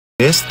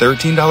This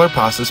 $13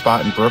 pasta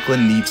spot in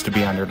Brooklyn needs to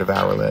be on your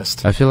Devour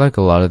list. I feel like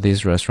a lot of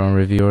these restaurant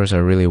reviewers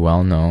are really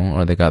well known,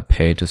 or they got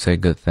paid to say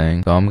good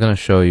things, so I'm gonna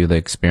show you the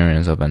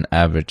experience of an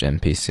average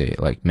NPC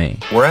like me.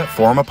 We're at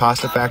Forma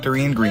Pasta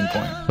Factory in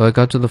Greenpoint. So I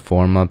got to the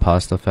Forma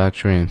Pasta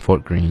Factory in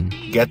Fort Greene.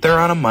 Get there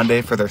on a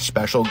Monday for their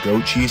special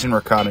goat cheese and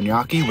ricotta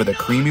gnocchi with a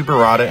creamy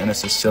burrata and a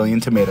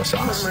Sicilian tomato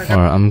sauce. Alright,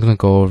 I'm gonna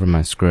go over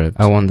my script.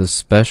 I want the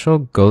special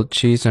goat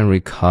cheese and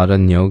ricotta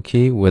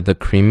gnocchi with a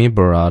creamy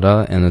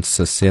burrata and a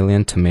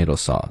Sicilian tomato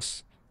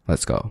sauce.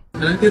 Let's go.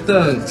 Can I get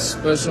the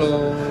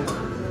special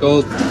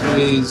goat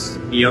cheese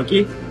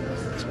gnocchi?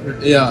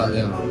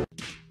 Yeah.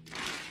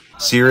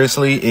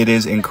 Seriously, it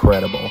is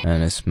incredible.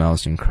 And it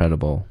smells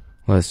incredible.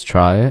 Let's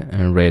try it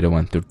and rate it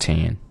 1 through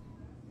 10.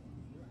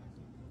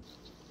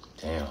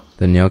 Damn.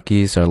 The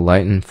gnocchis are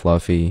light and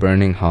fluffy,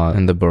 burning hot,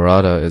 and the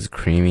burrata is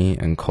creamy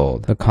and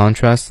cold. The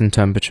contrast in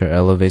temperature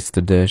elevates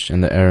the dish,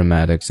 and the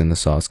aromatics in the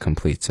sauce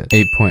completes it.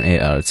 8.8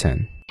 out of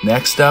 10.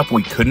 Next up,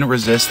 we couldn't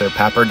resist their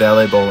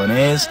pappardelle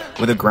bolognese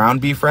with a ground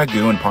beef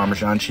ragu and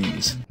Parmesan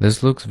cheese.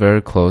 This looks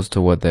very close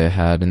to what they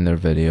had in their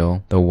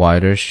video. The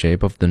wider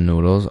shape of the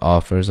noodles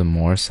offers a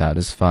more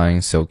satisfying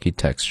silky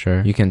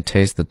texture. You can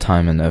taste the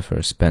time and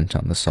effort spent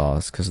on the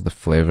sauce because the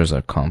flavors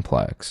are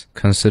complex.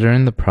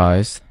 Considering the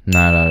price,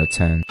 9 out of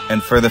 10.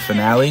 And for the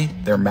finale,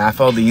 their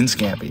Maffaldine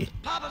Scampi.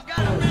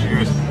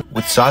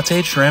 With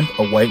sauteed shrimp,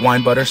 a white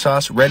wine butter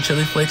sauce, red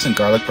chili flakes, and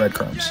garlic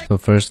breadcrumbs. So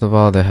first of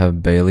all, they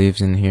have bay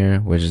leaves in here,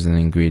 which is an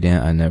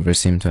ingredient I never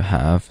seem to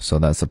have, so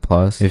that's a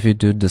plus. If you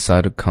do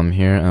decide to come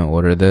here and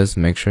order this,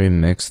 make sure you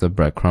mix the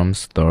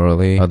breadcrumbs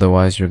thoroughly,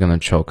 otherwise you're gonna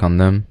choke on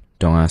them.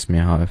 Don't ask me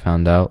how I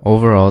found out.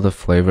 Overall, the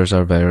flavors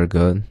are very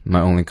good.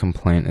 My only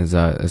complaint is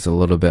that it's a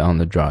little bit on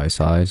the dry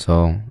side,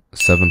 so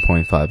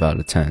 7.5 out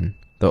of 10.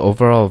 The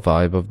overall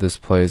vibe of this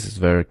place is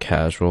very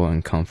casual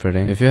and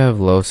comforting. If you have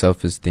low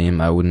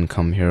self-esteem, I wouldn't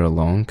come here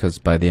alone, cause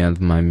by the end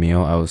of my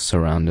meal, I was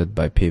surrounded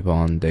by people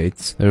on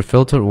dates. Their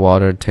filtered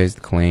water tastes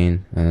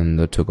clean, and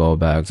the to-go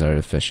bags are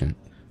efficient.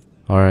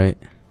 Alright,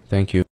 thank you.